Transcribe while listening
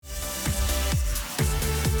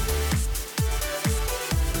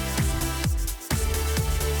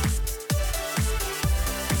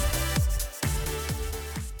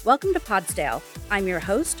Welcome to Podsdale. I'm your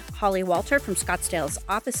host, Holly Walter from Scottsdale's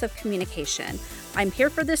Office of Communication. I'm here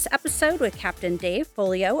for this episode with Captain Dave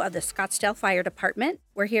Folio of the Scottsdale Fire Department.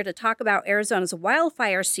 We're here to talk about Arizona's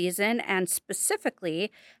wildfire season and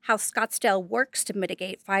specifically how Scottsdale works to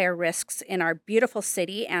mitigate fire risks in our beautiful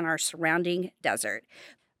city and our surrounding desert.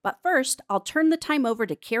 But first, I'll turn the time over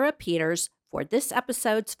to Kira Peters for this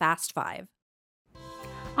episode's Fast Five.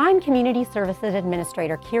 I'm Community Services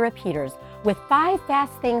Administrator Kira Peters with 5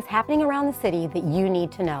 fast things happening around the city that you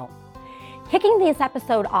need to know. Kicking this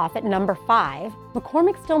episode off at number 5,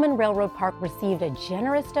 McCormick-Stillman Railroad Park received a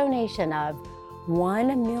generous donation of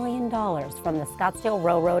 $1 million from the Scottsdale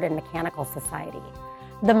Railroad and Mechanical Society.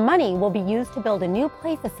 The money will be used to build a new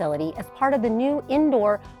play facility as part of the new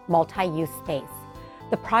indoor multi-use space.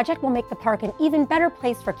 The project will make the park an even better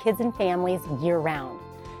place for kids and families year-round.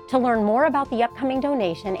 To learn more about the upcoming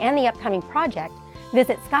donation and the upcoming project,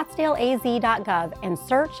 visit scottsdaleaz.gov and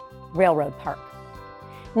search Railroad Park.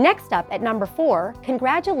 Next up at number 4,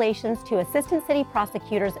 congratulations to Assistant City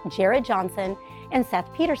Prosecutors Jared Johnson and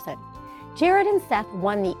Seth Peterson. Jared and Seth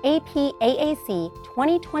won the APAAC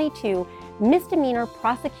 2022 Misdemeanor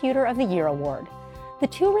Prosecutor of the Year Award. The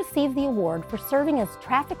two received the award for serving as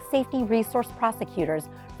traffic safety resource prosecutors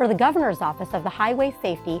for the Governor's Office of the Highway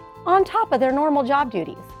Safety on top of their normal job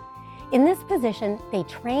duties. In this position, they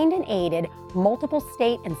trained and aided multiple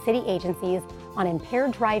state and city agencies on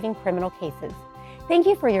impaired driving criminal cases. Thank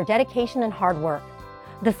you for your dedication and hard work.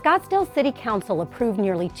 The Scottsdale City Council approved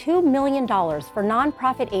nearly $2 million for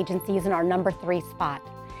nonprofit agencies in our number 3 spot.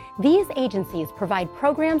 These agencies provide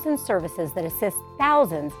programs and services that assist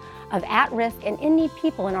thousands of at-risk and in-need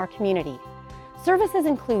people in our community. Services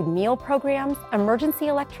include meal programs, emergency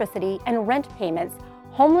electricity and rent payments,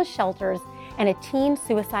 homeless shelters, and a teen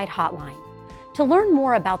suicide hotline. To learn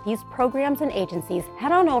more about these programs and agencies,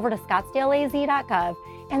 head on over to scottsdaleaz.gov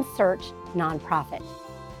and search nonprofit.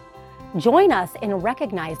 Join us in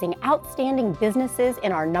recognizing outstanding businesses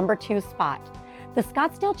in our number 2 spot. The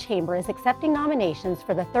Scottsdale Chamber is accepting nominations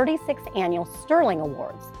for the 36th Annual Sterling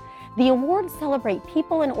Awards. The awards celebrate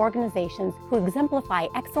people and organizations who exemplify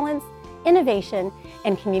excellence, innovation,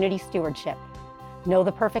 and community stewardship. Know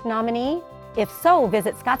the perfect nominee? If so,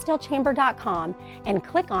 visit scottsdalechamber.com and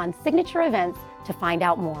click on Signature Events to find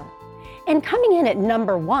out more. And coming in at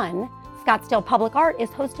number 1, Scottsdale Public Art is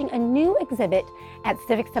hosting a new exhibit at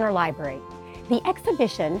Civic Center Library. The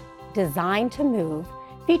exhibition, Designed to Move,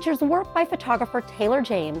 features work by photographer Taylor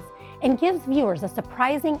James and gives viewers a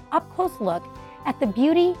surprising up-close look at the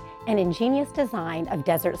beauty and ingenious design of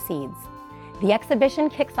desert seeds. The exhibition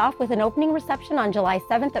kicks off with an opening reception on July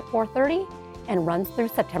 7th at 4:30 and runs through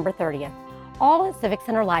September 30th, all at Civic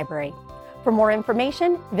Center Library. For more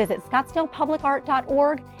information, visit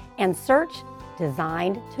scottsdalepublicart.org and search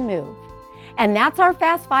Designed to Move. And that's our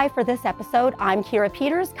Fast 5 for this episode. I'm Kira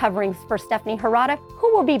Peters, covering for Stephanie Harada,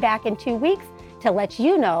 who will be back in 2 weeks to let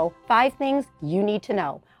you know 5 things you need to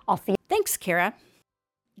know. I'll see you. Thanks, Kira.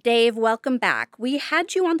 Dave, welcome back. We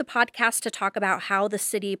had you on the podcast to talk about how the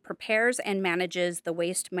city prepares and manages the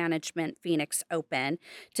Waste Management Phoenix Open.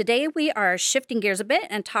 Today, we are shifting gears a bit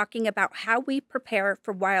and talking about how we prepare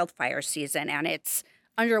for wildfire season, and it's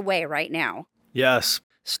underway right now. Yes.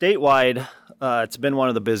 Statewide, it's been one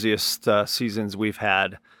of the busiest seasons we've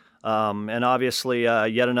had. And obviously,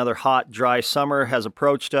 yet another hot, dry summer has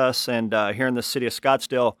approached us. And here in the city of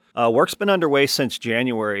Scottsdale, work's been underway since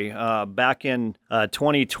January. Back in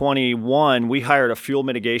 2021, we hired a fuel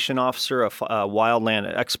mitigation officer, a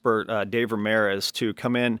wildland expert, Dave Ramirez, to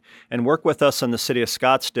come in and work with us in the city of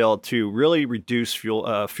Scottsdale to really reduce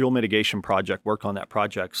fuel mitigation project, work on that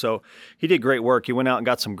project. So he did great work. He went out and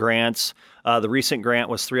got some grants. The recent grant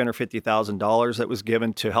was $350,000 that was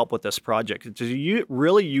given to help with this project. It's a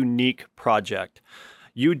really unique project.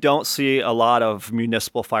 You don't see a lot of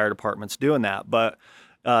municipal fire departments doing that, but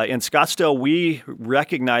in Scottsdale, we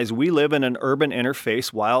recognize we live in an urban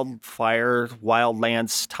interface, wildfire,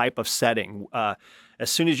 wildlands type of setting. As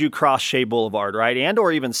soon as you cross Shea Boulevard, right, and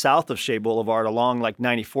or even south of Shea Boulevard along like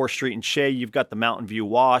 94th Street and Shea, you've got the Mountain View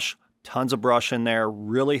Wash, tons of brush in there,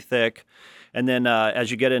 really thick. And then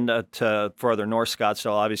as you get into further north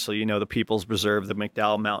Scottsdale, obviously, you know, the People's Preserve, the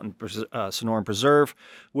McDowell Mountain Sonoran Preserve,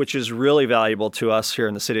 which is really valuable to us here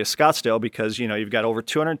in the city of Scottsdale because, you know, you've got over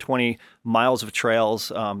 220 miles of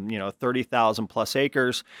trails, 30,000 plus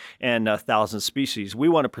acres and 1,000 species. We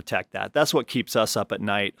want to protect that. That's what keeps us up at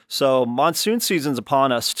night. So monsoon season's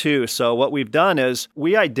upon us too. So what we've done is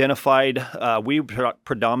we identified, we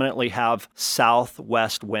predominantly have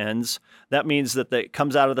southwest winds. That means that it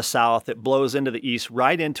comes out of the south, it blows flows into the east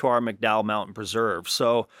right into our McDowell Mountain Preserve.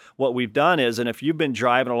 So what we've done is, and if you've been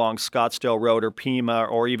driving along Scottsdale Road or Pima,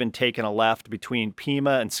 or even taking a left between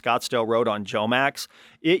Pima and Scottsdale Road on Jomax,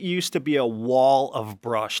 it used to be a wall of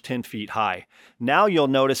brush 10 feet high. Now you'll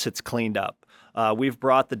notice it's cleaned up. We've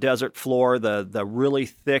brought the desert floor, the really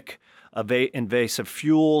thick invasive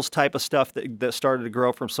fuels type of stuff that started to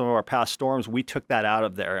grow from some of our past storms. We took that out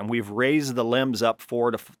of there, and we've raised the limbs up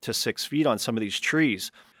 4 to 6 feet on some of these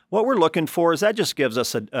trees. What we're looking for is that just gives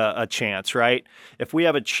us a chance, right? If we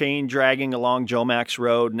have a chain dragging along Jomax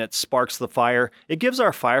Road and it sparks the fire, it gives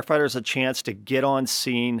our firefighters a chance to get on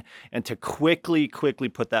scene and to quickly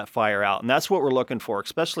put that fire out. And that's what we're looking for,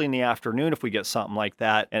 especially in the afternoon if we get something like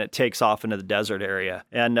that and it takes off into the desert area.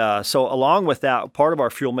 And so along with that, part of our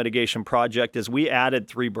fuel mitigation project is we added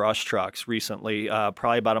 3 brush trucks recently,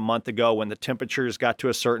 probably about a month ago, when the temperatures got to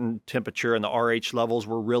a certain temperature and the RH levels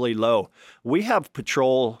were really low. We have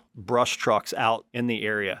patrol brush trucks out in the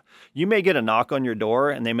area. You may get a knock on your door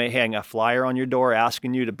and they may hang a flyer on your door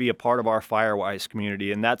asking you to be a part of our Firewise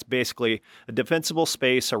community. And that's basically a defensible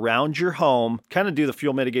space around your home, kind of do the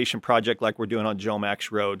fuel mitigation project like we're doing on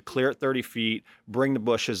Jomax Road, clear it 30 feet, bring the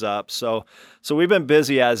bushes up. So we've been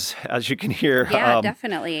busy as you can hear. Yeah,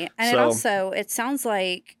 definitely. And it sounds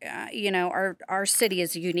like, our city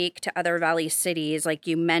is unique to other Valley cities, like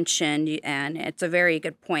you mentioned, and it's a very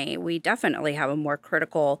good point. We definitely have a more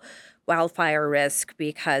critical wildfire risk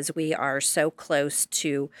because we are so close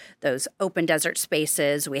to those open desert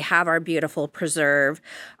spaces. We have our beautiful preserve.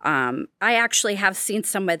 I actually have seen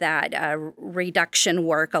some of that reduction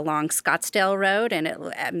work along Scottsdale Road,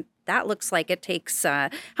 and that looks like it takes, how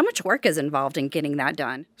much work is involved in getting that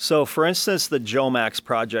done? So for instance, the Jomax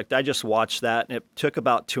project, I just watched that, and it took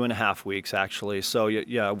about 2.5 weeks actually. So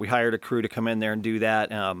yeah, we hired a crew to come in there and do that.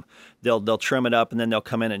 They'll trim it up and then they'll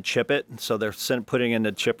come in and chip it. So they're putting in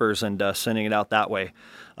the chippers and sending it out that way.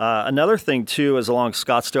 Another thing too is along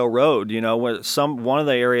Scottsdale Road. One of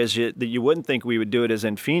the areas that you wouldn't think we would do it is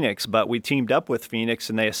in Phoenix, but we teamed up with Phoenix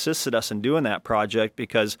and they assisted us in doing that project,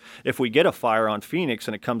 because if we get a fire on Phoenix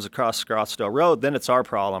and it comes across Scottsdale Road, then it's our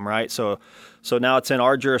problem, right? So now it's in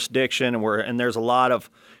our jurisdiction, and there's a lot of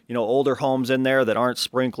older homes in there that aren't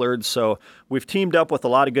sprinklered. So we've teamed up with a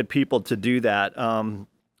lot of good people to do that.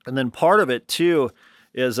 And then part of it too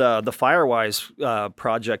is the Firewise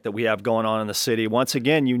project that we have going on in the city. Once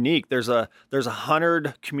again, unique. There's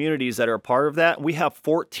 100 communities that are a part of that. We have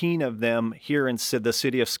 14 of them here in the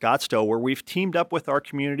city of Scottsdale, where we've teamed up with our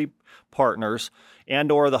community partners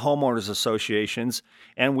and or the homeowners associations,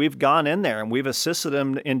 and we've gone in there and we've assisted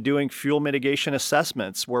them in doing fuel mitigation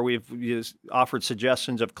assessments, where we've offered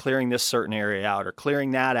suggestions of clearing this certain area out or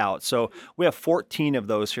clearing that out. So we have 14 of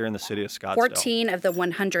those here in the city of Scottsdale. 14 of the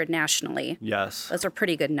 100 nationally. Yes. Those are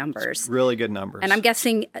pretty good numbers. Really good numbers. And I'm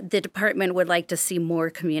guessing the department would like to see more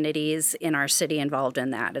communities in our city involved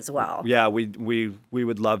in that as well. Yeah, we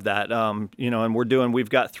would love that. And we've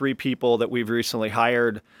got 3 people that we've recently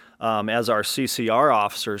hired as our CCR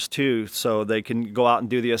officers too, so they can go out and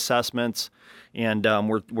do the assessments. And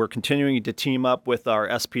we're continuing to team up with our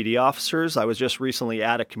SPD officers. I was just recently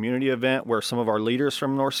at a community event where some of our leaders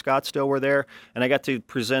from North Scottsdale were there, and I got to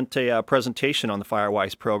present a presentation on the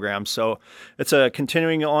Firewise program. So it's a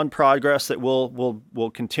continuing on progress that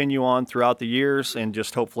we'll continue on throughout the years, and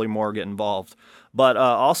just hopefully more get involved. But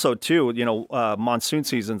also too, monsoon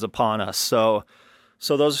season's upon us,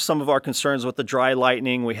 So those are some of our concerns with the dry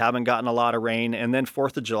lightning. We haven't gotten a lot of rain. And then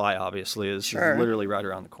 4th of July, obviously, is literally right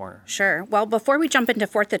around the corner. Sure. Well, before we jump into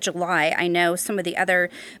 4th of July, I know some of the other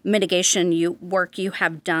mitigation work you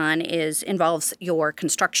have done involves your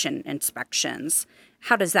construction inspections.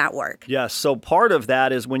 How does that work? Yes. So part of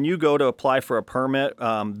that is when you go to apply for a permit,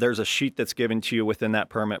 there's a sheet that's given to you within that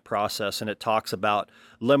permit process, and it talks about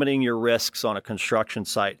limiting your risks on a construction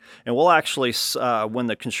site. And we'll actually, when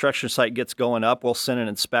the construction site gets going up, we'll send an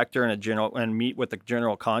inspector and meet with the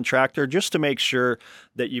general contractor just to make sure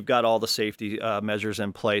that you've got all the safety measures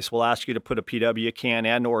in place. We'll ask you to put a PW can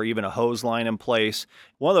and or even a hose line in place.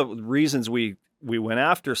 One of the reasons we went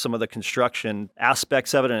after some of the construction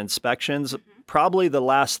aspects of it and inspections, probably the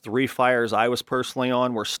last 3 fires I was personally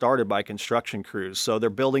on were started by construction crews. So they're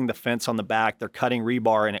building the fence on the back, they're cutting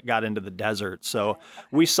rebar, and it got into the desert. So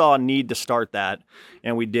we saw a need to start that,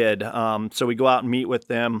 and we did. So we go out and meet with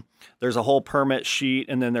them. There's a whole permit sheet,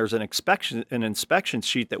 and then there's an inspection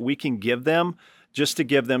sheet that we can give them just to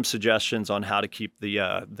give them suggestions on how to keep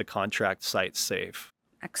the contract site safe.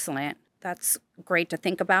 Excellent. That's great to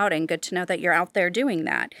think about, and good to know that you're out there doing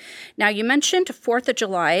that. Now, you mentioned 4th of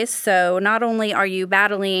July, so not only are you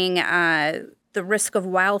battling the risk of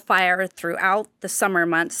wildfire throughout the summer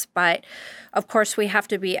months, but of course we have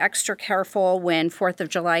to be extra careful when 4th of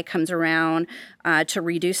July comes around to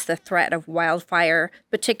reduce the threat of wildfire,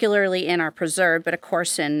 particularly in our preserve, but of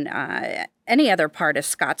course in any other part of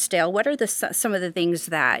Scottsdale. What are some of the things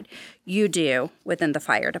that you do within the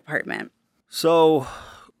fire department? So,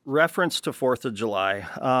 reference to 4th of July,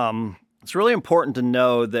 it's really important to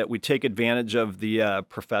know that we take advantage of the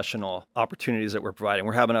professional opportunities that we're providing.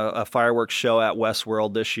 We're having a fireworks show at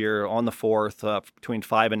Westworld this year on the 4th between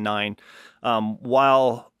 5 and 9.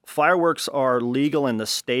 While fireworks are legal in the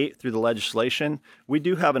state through the legislation, we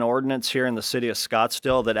do have an ordinance here in the city of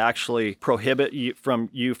Scottsdale that actually prohibit you from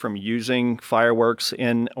using fireworks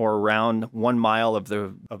in or around 1 mile of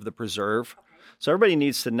the preserve. So everybody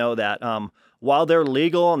needs to know that. While they're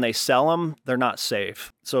legal and they sell them, they're not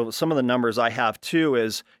safe. So some of the numbers I have too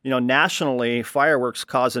is, nationally, fireworks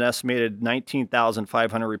cause an estimated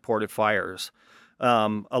 19,500 reported fires.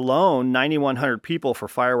 Alone, 9,100 people for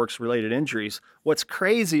fireworks-related injuries. What's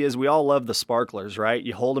crazy is we all love the sparklers, right?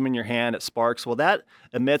 You hold them in your hand, it sparks. Well, that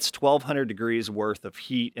emits 1,200 degrees worth of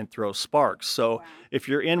heat and throws sparks. So if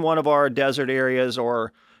you're in one of our desert areas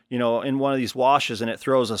or in one of these washes and it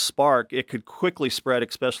throws a spark, it could quickly spread,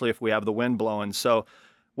 especially if we have the wind blowing. So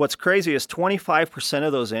what's crazy is 25%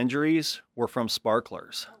 of those injuries were from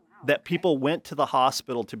sparklers that people went to the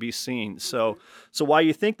hospital to be seen. So while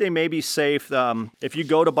you think they may be safe, if you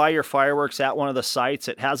go to buy your fireworks at one of the sites,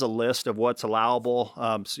 it has a list of what's allowable.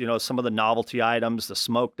 Some of the novelty items, the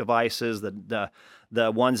smoke devices, the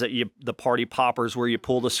ones that the party poppers where you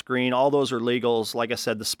pull the screen, all those are legals. Like I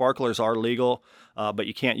said, the sparklers are legal, but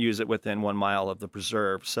you can't use it within 1 mile of the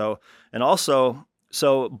preserve.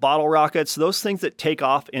 So bottle rockets, those things that take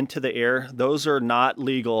off into the air, those are not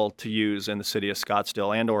legal to use in the city of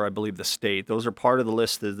Scottsdale or I believe the state. Those are part of the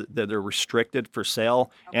list that are restricted for sale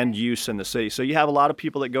and use in the city. So you have a lot of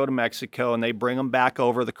people that go to Mexico and they bring them back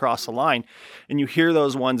over across the line and you hear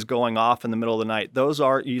those ones going off in the middle of the night. Those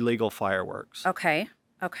are illegal fireworks. Okay.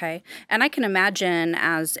 And I can imagine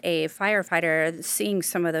as a firefighter seeing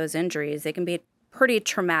some of those injuries, they can be pretty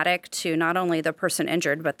traumatic to not only the person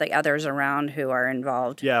injured, but the others around who are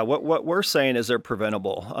involved. Yeah, what we're saying is they're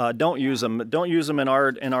preventable. Don't use them. Don't use them in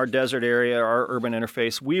our desert area, our urban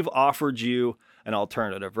interface. We've offered you an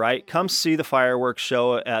alternative, right? Come see the fireworks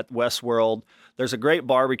show at Westworld. There's a great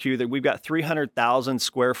barbecue that we've got 300,000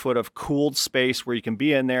 square foot of cooled space where you can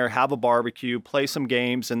be in there, have a barbecue, play some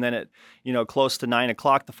games, and then at close to 9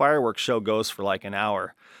 o'clock, the fireworks show goes for like an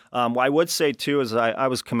hour. What I would say too is I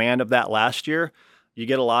was command of that last year. You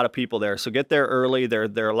get a lot of people there, so get there early.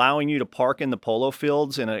 They're allowing you to park in the polo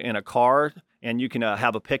fields in a car, and you can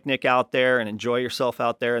have a picnic out there and enjoy yourself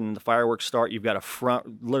out there. And the fireworks start. You've got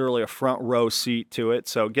literally a front row seat to it.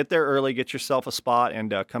 So get there early, get yourself a spot,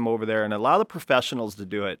 and come over there and allow the professionals to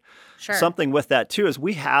do it. Sure. Something with that too is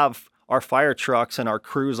we have our fire trucks and our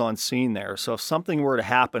crews on scene there. So if something were to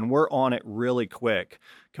happen, we're on it really quick.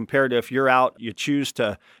 Compared to if you're out, you choose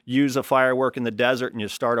to use a firework in the desert and you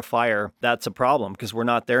start a fire, that's a problem because we're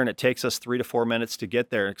not there and it takes us 3 to 4 minutes to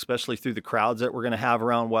get there, especially through the crowds that we're going to have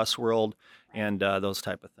around Westworld and those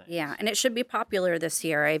type of things. Yeah, and it should be popular this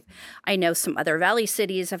year. I know some other Valley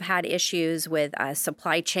cities have had issues with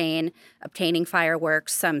supply chain, obtaining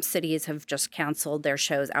fireworks. Some cities have just canceled their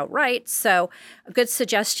shows outright. So a good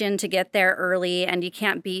suggestion to get there early, and you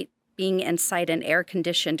can't beat being inside an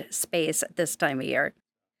air-conditioned space at this time of year.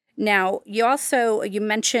 Now, you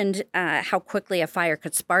mentioned how quickly a fire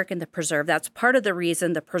could spark in the preserve. That's part of the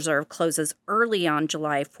reason the preserve closes early on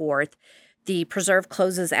July 4th. The preserve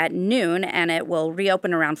closes at noon, and it will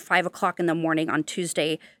reopen around 5 o'clock in the morning on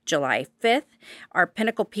Tuesday, July 5th. Our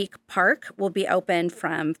Pinnacle Peak Park will be open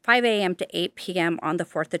from 5 a.m. to 8 p.m. on the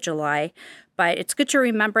 4th of July. But it's good to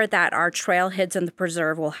remember that our trailheads in the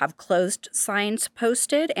preserve will have closed signs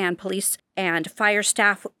posted, and police and fire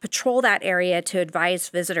staff patrol that area to advise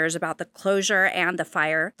visitors about the closure and the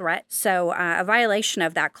fire threat. So a violation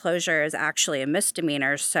of that closure is actually a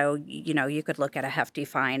misdemeanor. So, you could look at a hefty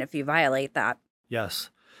fine if you violate that. Yes.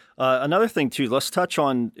 Another thing, too, let's touch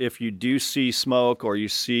on if you do see smoke or you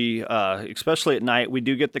see, especially at night, we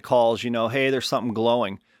do get the calls, hey, there's something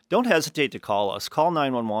glowing. Don't hesitate to call us. Call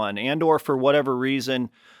 911 and or for whatever reason,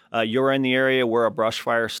 you're in the area where a brush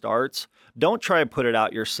fire starts, don't try to put it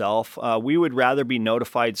out yourself. We would rather be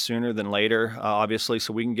notified sooner than later, obviously,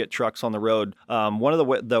 so we can get trucks on the road. One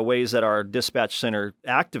of the ways that our dispatch center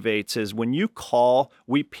activates is when you call,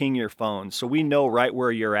 we ping your phone, so we know right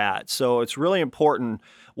where you're at. So it's really important.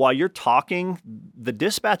 While you're talking, the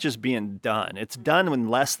dispatch is being done. It's done in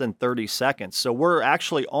less than 30 seconds. So we're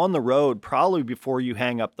actually on the road probably before you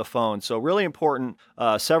hang up the phone. So really important.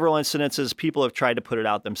 Several incidences, people have tried to put it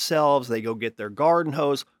out themselves. They go get their garden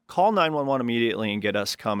hose. Call 911 immediately and get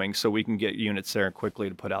us coming so we can get units there quickly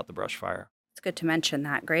to put out the brush fire. It's good to mention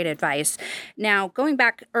that. Great advice. Now, going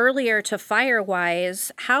back earlier to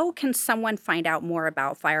Firewise, how can someone find out more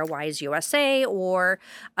about Firewise USA or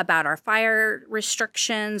about our fire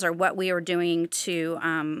restrictions or what we are doing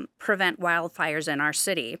to prevent wildfires in our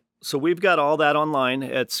city? So we've got all that online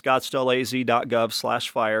at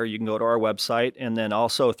scottsdaleaz.gov/fire. You can go to our website, and then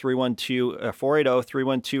also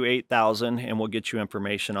 480-312-8000, and we'll get you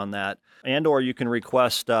information on that. And or you can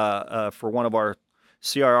request for one of our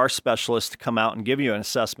CRR specialists to come out and give you an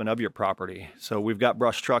assessment of your property. So we've got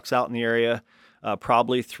brush trucks out in the area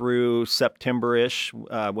probably through September-ish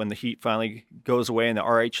when the heat finally goes away and the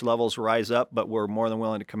RH levels rise up, but we're more than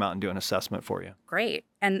willing to come out and do an assessment for you. Great.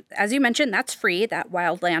 And as you mentioned, that's free, that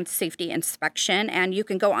wildland safety inspection, and you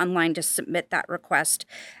can go online to submit that request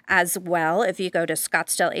as well. If you go to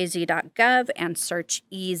scottsdaleaz.gov and search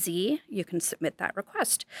EASY, you can submit that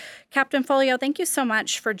request. Captain Folio, thank you so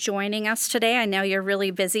much for joining us today. I know you're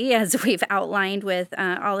really busy, as we've outlined, with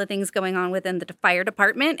all the things going on within the fire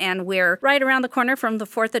department, and we're right around the corner from the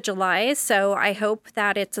 4th of July, so I hope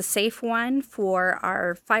that it's a safe one for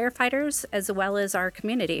our firefighters as well as our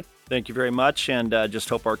community. Thank you very much, and just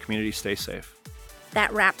hope our community stays safe.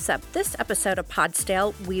 That wraps up this episode of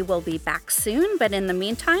Podstale. We will be back soon, but in the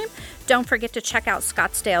meantime, don't forget to check out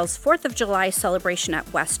Scottsdale's 4th of July celebration at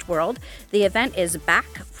Westworld. The event is back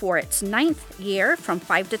for its 9th year from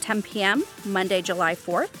 5 to 10 p.m., Monday, July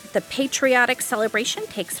 4th. The patriotic celebration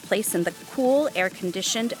takes place in the cool,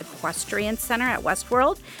 air-conditioned Equestrian Center at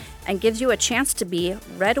Westworld and gives you a chance to be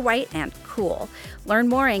red, white, and cool. Learn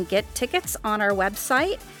more and get tickets on our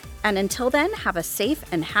website. And until then, have a safe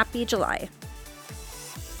and happy July.